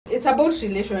it's about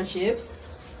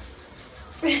relationships.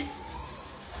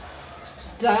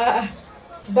 Duh.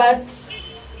 But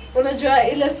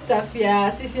unajua ile stuff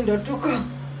ya sisi ndo tuko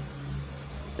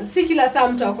si kila saa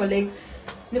mtu ako like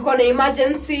niko na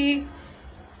emergency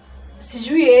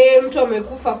sijui mtu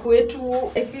amekufa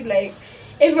kwetu. I feel like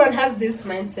everyone has this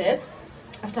mindset.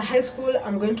 After high school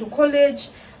I'm going to college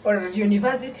or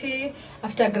university.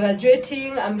 After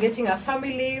graduating I'm getting a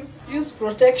family. Use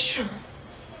protection.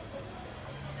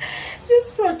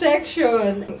 Use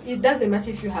protection. It doesn't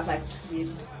matter if you have a kid.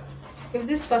 If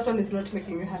this person is not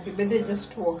making you happy, but they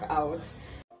just walk out.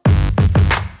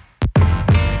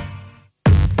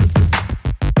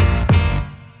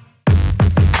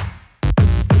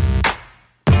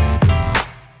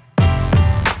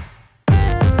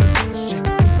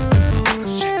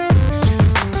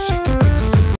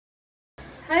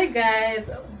 Hi guys,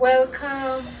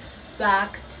 welcome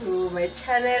back to my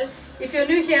channel. If you're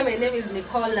new here, my name is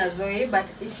Nicole Nazoe,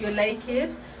 but if you like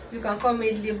it, you can call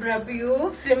me Libra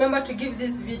View. Remember to give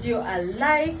this video a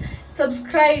like,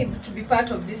 subscribe to be part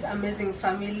of this amazing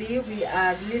family. We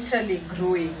are literally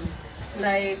growing.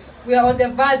 Like, we are on the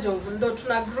verge of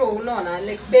grow,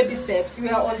 like baby steps. We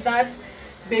are on that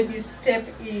baby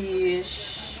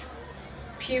step-ish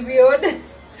period.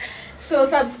 So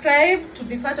subscribe to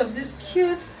be part of this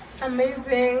cute,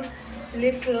 amazing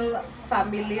little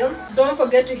family. Don't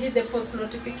forget to hit the post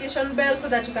notification bell so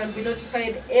that you can be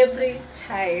notified every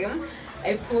time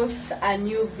I post a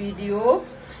new video.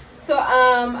 So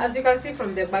as you can see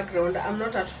from the background, I'm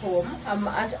not at home. I'm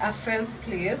at a friend's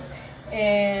place,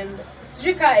 and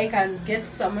Strika, I can get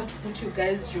somewhere to put you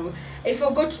guys through. I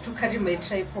forgot to carry my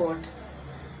tripod,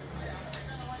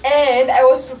 and I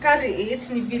was to carry it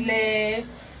nivile.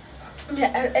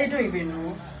 I don't even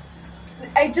know.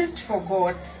 I just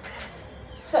forgot.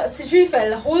 So see if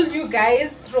I'll hold you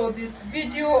guys through this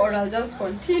video or I'll just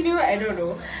continue. I don't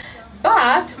know.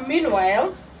 But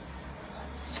meanwhile,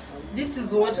 this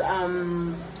is what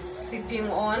I'm sipping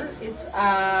on. It's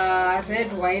a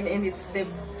red wine, and it's the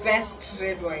best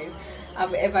red wine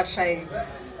I've ever tried.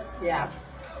 Yeah,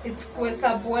 it's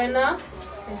Cuesa Buena,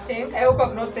 I think. I hope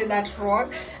I've not said that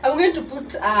wrong. I'm going to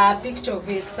put a picture of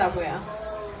it somewhere.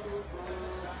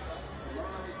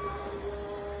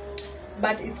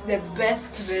 But it's the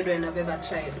best red wine I've ever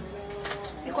tried.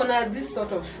 It's gonna this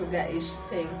sort of sugar-ish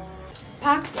thing.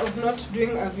 Perks of not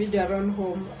doing a video around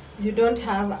home: you don't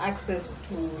have access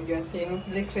to your things.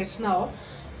 Like right now,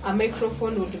 a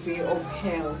microphone would be of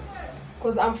hell,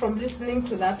 because I'm from listening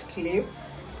to that clip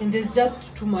and there's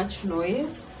just too much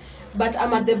noise. But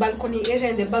I'm at the balcony area,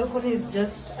 and the balcony is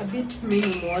just a bit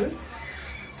minimal.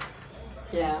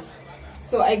 Yeah,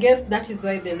 so I guess that is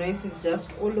why the noise is just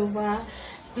all over.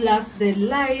 Plus the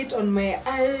light on my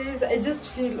eyes, I just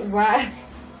feel wow.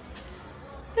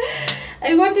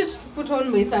 I wanted to put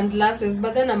on my sunglasses,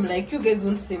 but then I'm like, you guys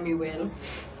won't see me well.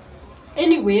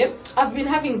 Anyway, I've been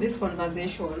having this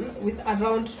conversation with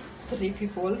around 3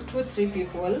 people, 2-3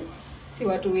 people, si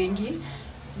watu wengi.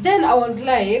 Then I was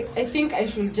like, I think I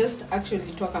should just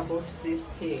actually talk about this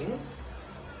thing,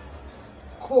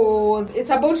 cause it's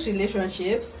about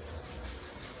relationships.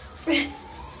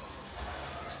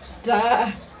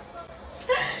 Duh.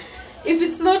 If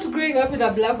it's not growing up in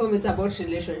a black home, it's about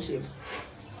relationships.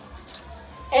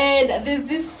 And there's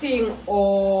this thing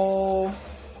of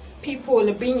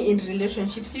people being in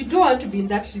relationships. You don't want to be in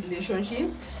that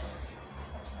relationship,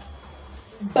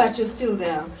 but you're still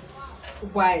there.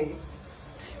 Why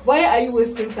are you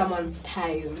wasting someone's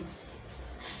time?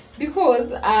 Because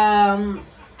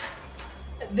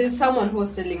there's someone who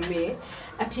was telling me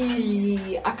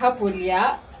a couple,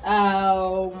 yeah,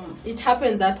 it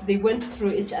happened that they went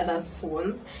through each other's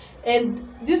phones, and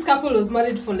this couple was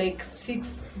married for like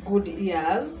 6 good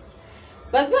years,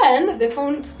 but then they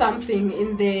found something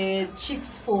in the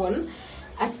chick's phone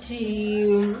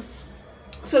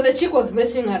so the chick was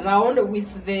messing around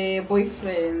with the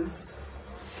boyfriend's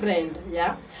friend.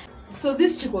 Yeah, so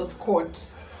this chick was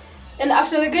caught, and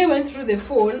after the guy went through the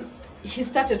phone, he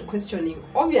started questioning.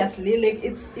 Obviously, like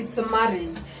it's a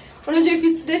marriage. If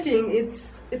it's dating,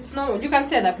 it's normal. You can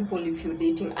see other people if you're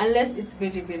dating, unless it's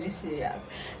very, very serious.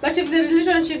 But if the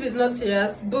relationship is not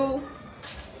serious, boo,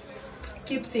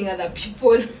 keep seeing other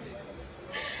people.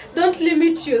 Don't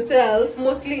limit yourself,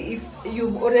 mostly if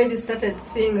you've already started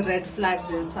seeing red flags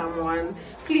in someone.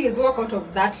 Please walk out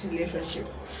of that relationship.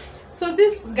 So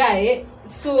this guy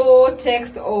saw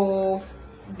text of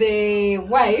the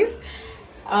wife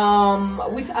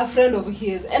with a friend of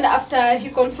his, and after he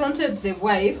confronted the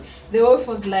wife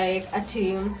was like, at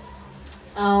him,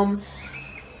 I'm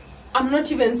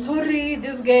not even sorry,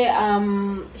 this guy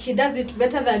he does it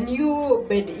better than you,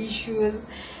 bad issues.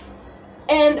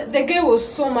 And the guy was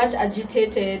so much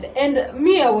agitated, and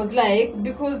me, I was like,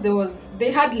 because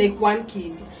they had like one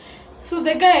kid. So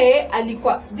the guy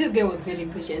this guy was very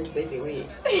patient, by the way.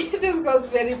 This guy was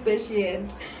very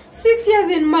patient. 6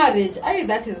 years in marriage,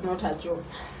 that is not a joke.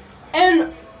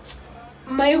 And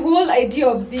my whole idea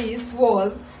of this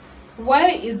was, why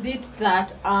is it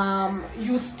that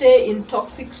you stay in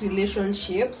toxic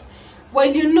relationships while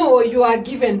you know you are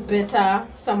given better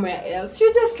somewhere else?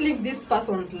 You just live this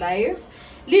person's life,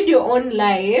 lead your own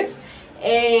life,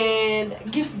 and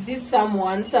give this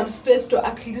someone some space to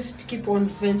at least keep on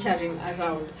venturing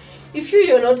around. If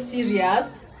you're not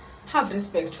serious, have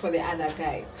respect for the other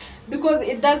guy, because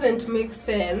it doesn't make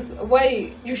sense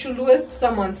why you should waste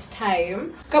someone's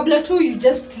time. Kabla tu, you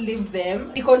just leave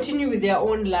them, you continue with their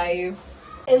own life.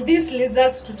 And this leads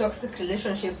us to toxic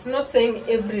relationships. Not saying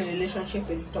every relationship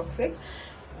is toxic,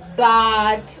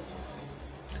 but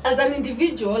as an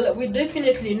individual, we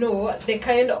definitely know the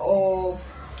kind of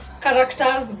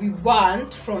characters we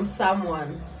want from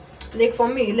someone. Like for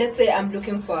me, let's say I'm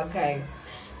looking for a guy.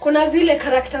 Kuna zile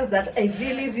characters that I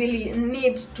really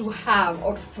need to have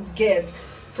or to get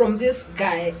from this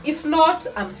guy. If not,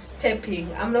 I'm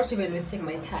stepping. I'm not even wasting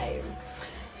my time.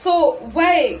 So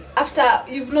why, after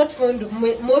you've not found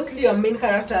mostly your main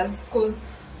characters, because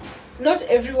not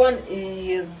everyone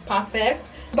is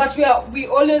perfect, but we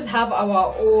always have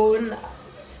our own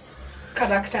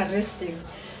characteristics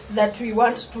that we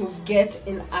want to get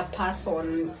in a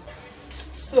person.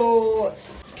 So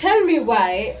tell me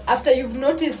why, after you've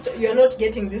noticed you're not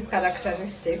getting this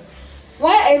characteristic,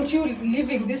 why aren't you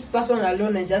leaving this person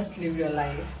alone and just live your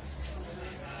life?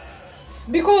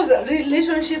 Because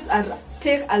relationships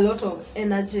take a lot of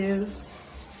energies,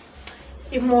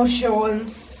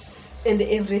 emotions, and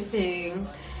everything.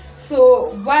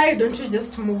 So why don't you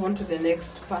just move on to the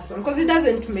next person? Because it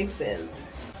doesn't make sense.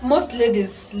 Most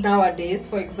ladies nowadays,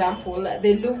 for example,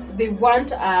 they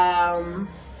want a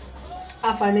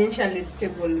financially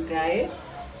stable guy,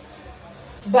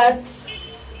 but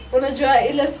unajua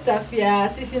ile stuff ya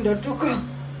sisi ndo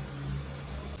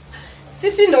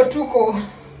tuko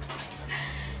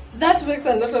that makes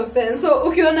a lot of sense. So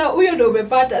ukiona huyo ndo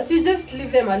umepata, so you just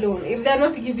leave them alone if they're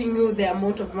not giving you the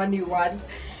amount of money you want.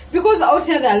 Because out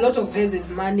here there are a lot of guys with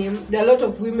money, there are a lot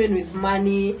of women with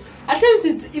money. At times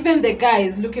it's even the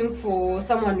guys looking for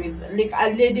someone with, like, a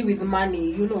lady with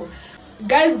money, you know.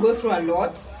 Guys go through a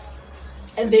lot,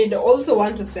 and they also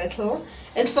want to settle,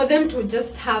 and for them to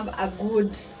just have a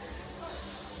good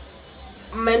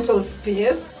mental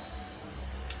space,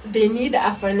 they need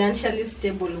a financially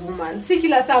stable woman. Si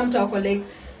kila saa mtu ako like,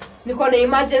 niko na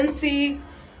emergency,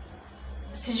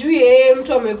 sijui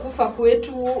mtu amekufa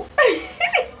kwetu.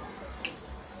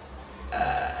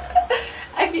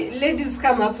 Ladies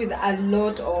come up with a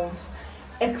lot of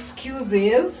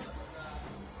excuses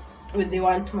when they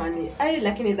want money.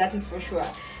 Lakini that is for sure.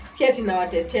 Si ati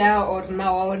nawatetea or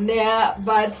nawaonea,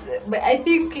 but I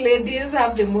think ladies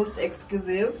have the most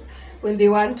excuses when they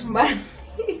want money.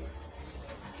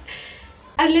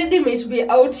 A lady might be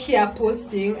out here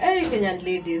posting, Kenyan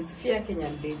ladies, fear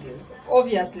Kenyan ladies.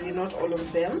 Obviously not all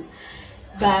of them,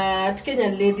 but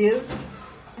Kenyan ladies,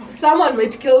 someone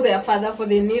might kill their father for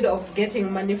the need of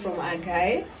getting money from a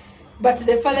guy, but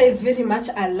the father is very much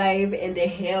alive and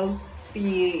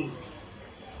healthy.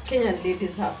 Kenyan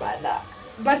ladies have that.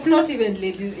 But not even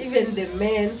ladies, even the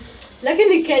men. Like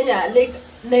in Kenya, like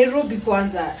Nairobi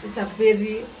kwanza, it's a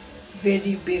very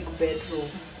big bedroom.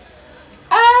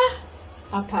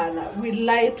 Apana, we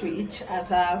lie to each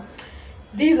other.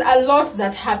 There's a lot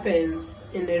that happens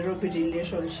in Nairobi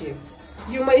relationships.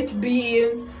 You might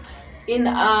be in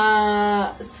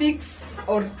a 6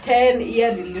 or 10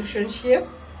 year relationship,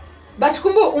 but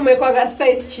kumbo umekwanga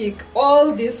side chick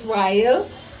all this while.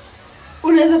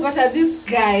 Unaweza pata this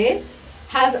guy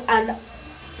has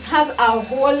a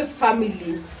whole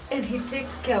family and he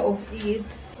takes care of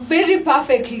it very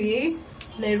perfectly.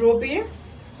 Nairobi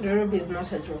is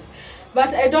not a joke.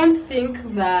 But I don't think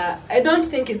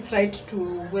it's right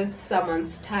to waste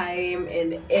someone's time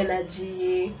and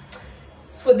energy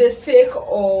for the sake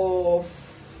of,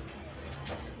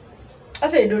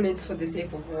 actually I don't know, it's for the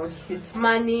sake of what. If it's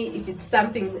money, if it's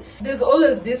something, there's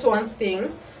always this one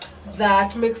thing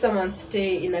that makes someone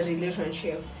stay in a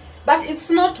relationship, but it's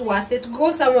not worth it.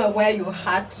 Go somewhere where your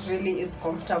heart really is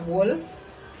comfortable.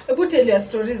 I will tell your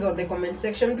stories on the comment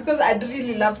section, because I'd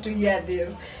really love to hear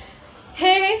this.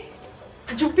 Hey,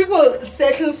 do people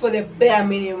settle for the bare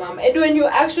minimum? And when you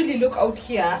actually look out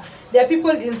here, there are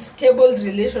people in stable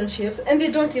relationships and they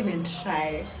don't even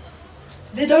try.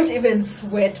 They don't even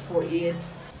sweat for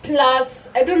it. Plus,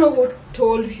 I don't know who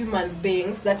told human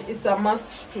beings that it's a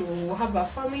must to have a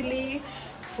family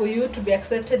for you to be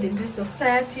accepted in this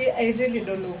society. I really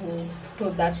don't know who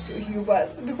told that to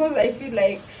humans, because I feel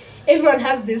like everyone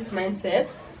has this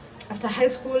mindset. After high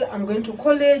school, I'm going to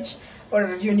college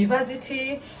or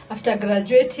university. After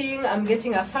graduating, I'm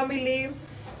getting a family.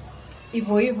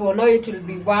 Evo, now it will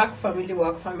be work,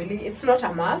 family. It's not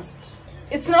a must.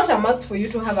 It's not a must for you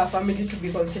to have a family to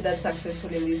be considered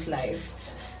successful in this life.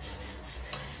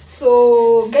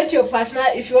 So get your partner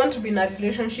if you want to be in a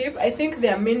relationship. I think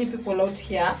there are many people out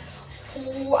here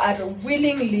who are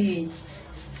willingly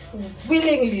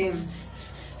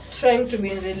trying to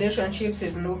be in relationships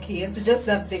with no kids, just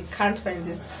that they can't find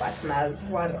these partners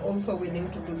who are also willing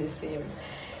to do the same.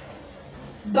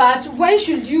 But why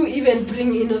should you even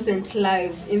bring innocent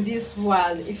lives in this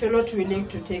world if you're not willing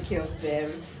to take care of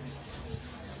them?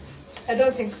 I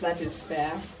don't think that is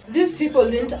fair. These people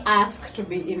didn't ask to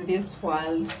be in this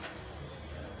world.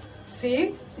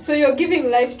 See? So you're giving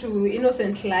life to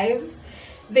innocent lives.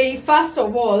 They first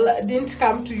of all didn't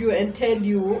come to you and tell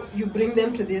you bring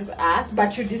them to this earth,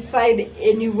 but you decide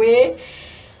anyway.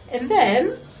 And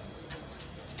then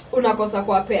unakosa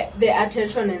kuwape the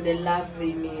attention and the love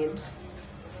they need.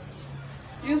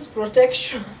 Use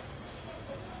protection.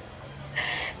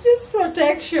 Use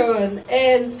protection.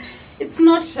 And it's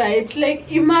not right.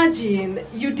 Like, imagine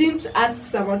you didn't ask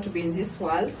someone to be in this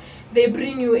world. They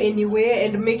bring you anywhere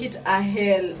and make it a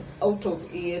hell out of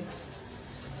it.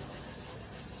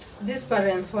 These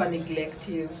parents who are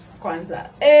neglective, Kwanza.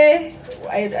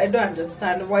 I don't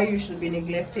understand why you should be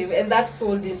neglective, and that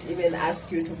soul didn't even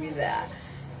ask you to be there.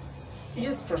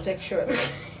 Use protection.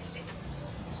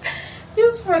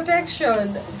 Use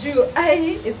protection.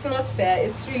 It's not fair.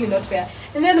 It's really not fair.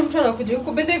 And then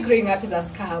growing up is a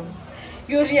scam.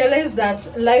 You realize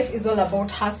that life is all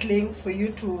about hustling for you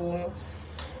to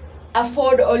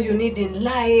afford all you need in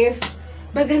life.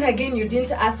 But then again, you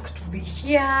didn't ask to be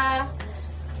here.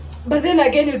 But then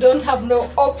again, you don't have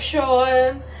no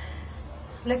option.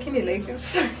 Like, in life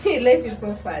is funny. Life is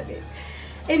so funny.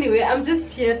 Anyway, I'm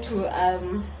just here to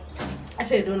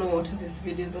actually, I don't know what this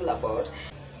video is all about.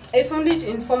 I found it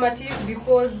informative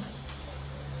because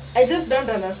I just don't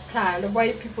understand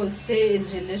why people stay in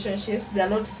relationships. They're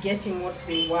not getting what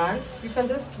they want. You can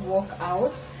just walk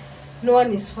out. No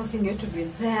one is forcing you to be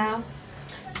there.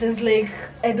 There's like,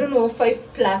 I don't know,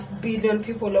 5+ billion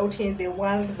people out here in the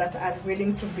world that are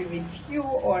willing to be with you,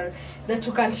 or that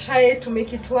you can try to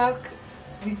make it work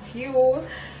with you,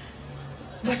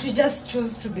 but you just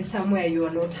choose to be somewhere you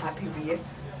are not happy with.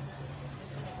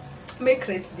 Make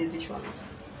great decisions.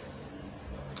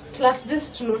 Plus,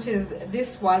 just to notice,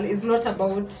 this world is not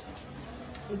about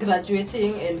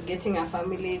graduating and getting a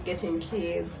family, getting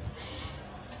kids,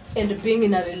 and being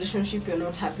in a relationship you're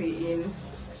not happy in.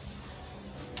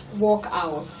 Walk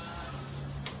out.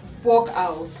 Walk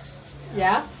out.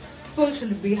 Yeah? People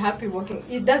should be happy walking.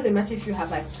 It doesn't matter if you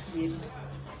have a kid.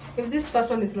 If this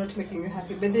person is not making you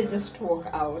happy, but they just walk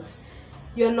out.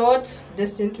 You're not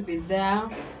destined to be there.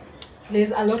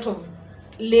 There's a lot of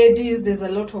ladies, there's a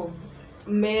lot of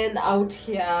men out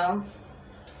here,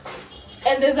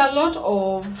 and there's a lot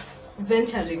of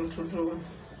venturing to do.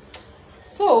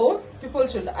 So people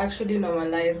should actually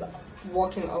normalize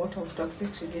walking out of toxic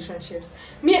relationships.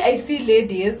 Me, I see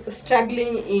ladies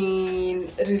struggling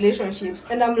in relationships,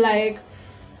 and I'm like,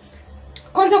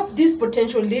 concept these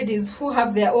potential ladies who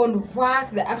have their own work,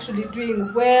 they're actually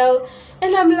doing well,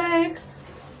 and I'm like,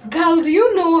 girl, do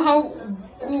you know how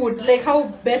good, like how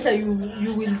better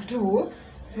you will do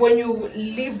when you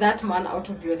leave that man out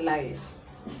of your life?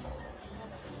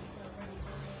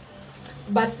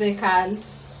 But they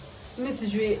can't. Miss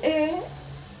Jui,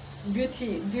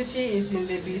 beauty is in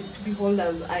the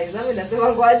beholder's eyes. I mean, that's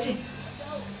what I'm watching.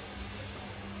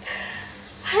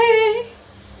 Hey,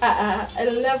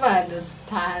 I'll never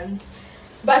understand.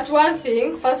 But one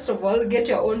thing, first of all, get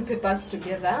your own papers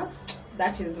together.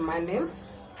 That is money.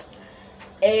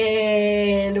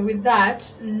 And with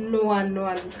that, no one.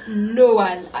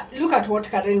 Look at what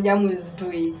Karen Nyamu is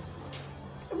doing.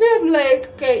 I'm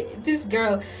like, okay, this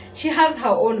girl, she has her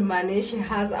own money, she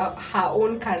has her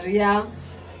own career,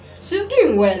 she's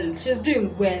doing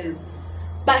well,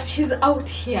 but she's out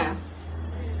here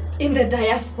in the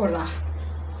diaspora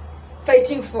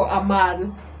fighting for a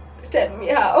man. Tell me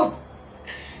how.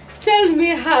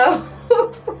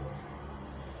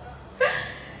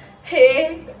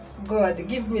 Hey, God,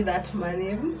 give me that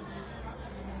money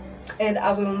and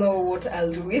I will know what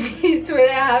I'll do with it when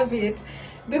I have it.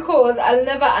 Because I'll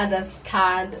never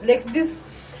understand, like, this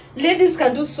ladies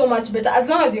can do so much better as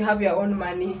long as you have your own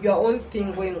money, your own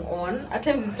thing going on. At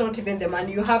times it's not even the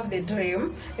money, you have the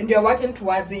dream and you're working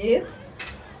towards it,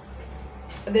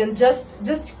 then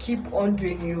just keep on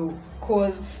doing you,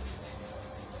 cause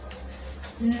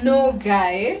no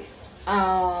guy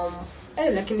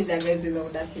lakini there are guys with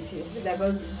audacity,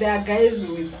 there are guys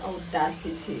with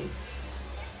audacity,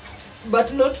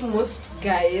 but not most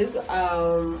guys.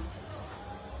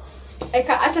 I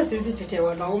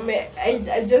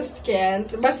just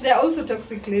can't. But there are also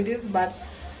toxic ladies, but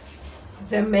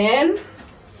the men,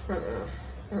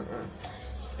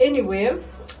 anyway,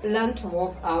 learn to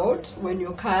walk out when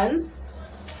you can,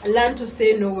 learn to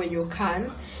say no when you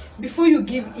can, before you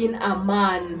give in a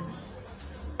man.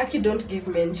 Actually, don't give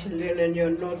men children when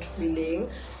you're not willing,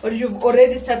 or you've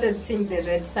already started seeing the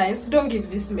red signs. Don't give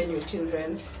these men your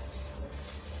children.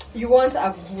 You want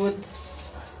a good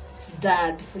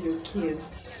dad for your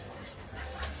kids.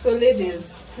 So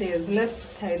ladies, please, let's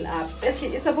style up. Okay,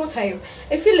 it's about time.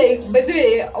 I feel like, by the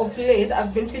way, of late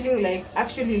I've been feeling like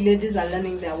actually ladies are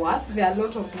learning their worth. There are a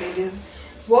lot of ladies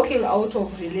walking out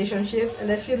of relationships,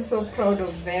 and I feel so proud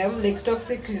of them, like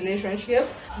toxic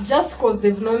relationships, just because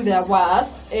they've known their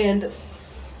worth. And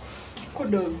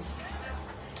kudos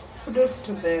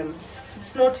to them.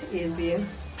 It's not easy.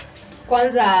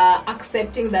 Kwanza,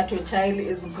 accepting that your child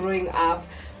is growing up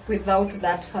without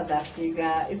that father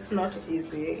figure, it's not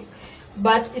easy,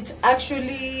 but it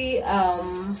actually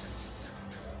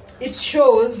it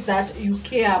shows that you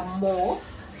care more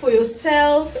for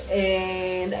yourself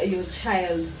and your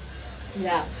child.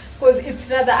 Yeah, because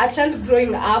it's rather a child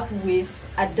growing up with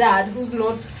a dad who's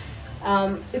not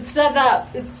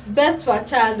it's best for a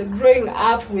child growing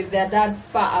up with their dad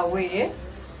far away,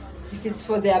 if it's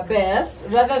for their best,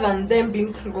 rather than them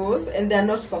being close and they're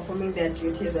not performing their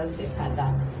duties as their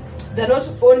father. They're not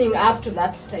owning up to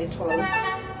that title.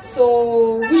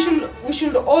 So we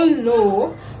should all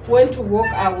know when to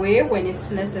walk away when it's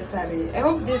necessary. I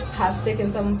hope this has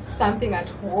taken something at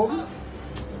home,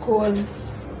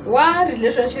 because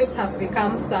relationships have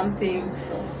become something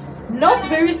not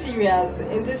very serious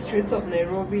in the streets of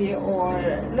Nairobi, or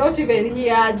not even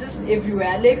here, just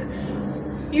everywhere. Like,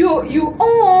 you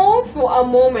all for a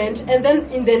moment, and then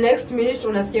in the next minute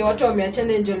unasikia watu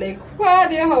wameachana and you're like, wow,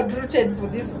 they are rooted for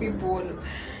these people.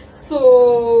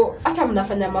 So hata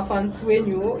mnafanya mafans when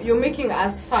you're making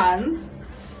us fans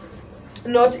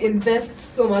not invest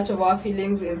so much of our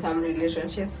feelings in some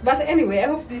relationships. But anyway, I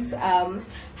hope this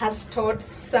has taught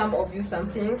some of you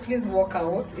something. Please walk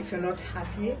out if you're not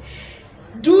happy.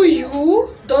 Do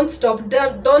you, don't stop,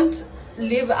 don't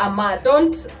leave a man,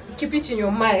 don't keep it in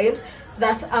your mind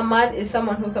that a man is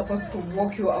someone who's supposed to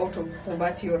walk you out of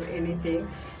poverty or anything.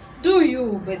 Do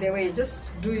you, by the way, just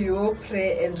do you,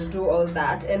 pray and do all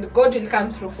that, and God will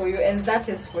come through for you, and that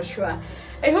is for sure.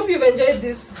 I hope you've enjoyed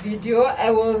this video.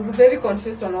 I was very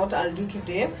confused on what I'll do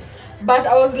today, but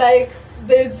I was like,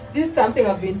 this something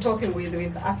I've been talking with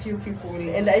a few people,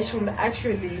 and I should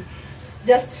actually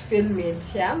just film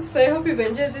it. Yeah, so I hope you've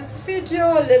enjoyed this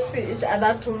video. Let's see each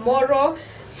other tomorrow.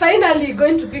 Finally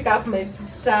going to pick up my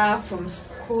sister from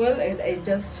school, and I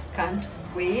just can't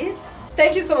wait.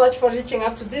 Thank you so much for reaching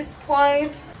up to this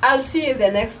point. I'll see you in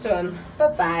the next one. Bye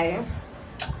bye.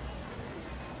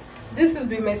 This will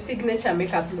be my signature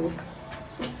makeup look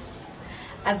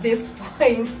at this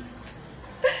point.